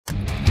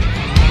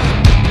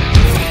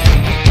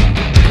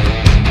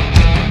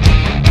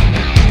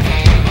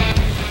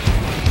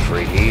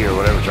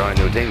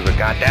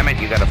damn it,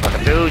 you gotta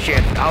fucking do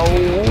shit.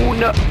 Oh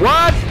no,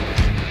 what?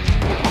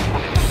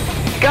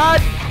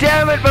 God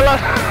damn it, Malone.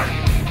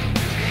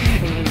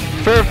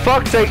 For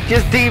fuck's sake,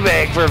 just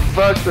teabag, for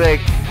fuck's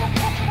sake.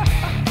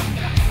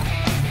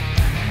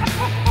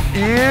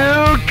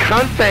 You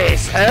cunt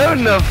face, how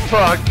in the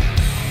fuck?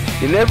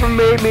 You never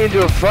made me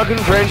into a fucking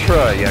french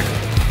fry, you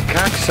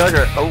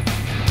cocksucker. Oh,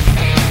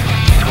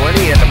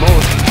 20 at the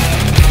most.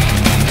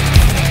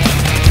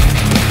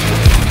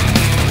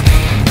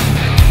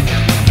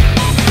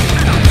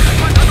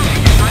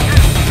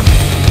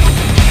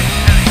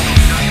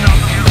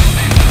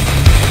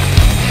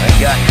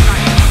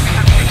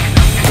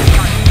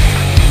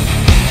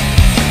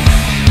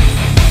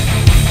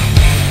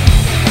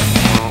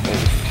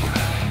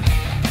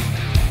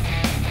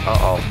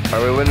 Uh-oh.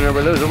 Are we winning or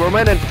we're losing? We're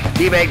winning.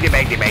 Debag.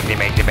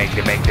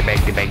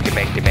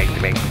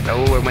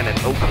 Oh, we're winning.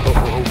 Oh,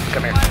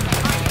 come here.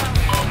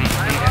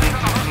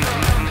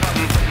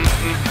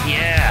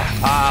 Yeah.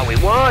 Ah, we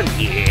won.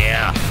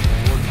 Yeah.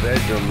 One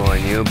bedroom,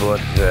 mind you,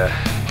 but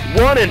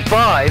 1 in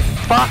 5.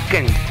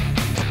 Fucking.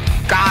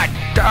 God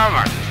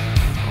damn it.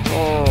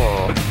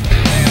 Oh.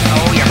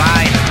 Oh, you're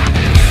mine.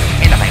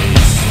 In the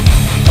face.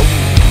 Oh.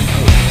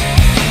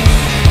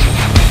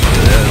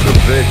 There's a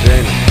bitch,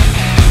 ain't it?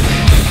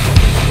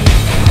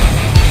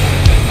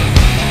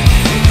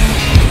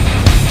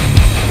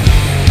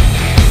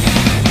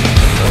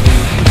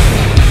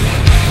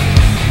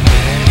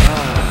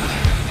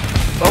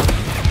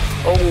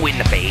 Oh, in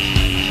the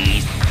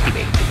face.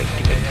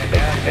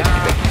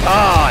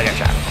 Oh, I got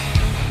shot.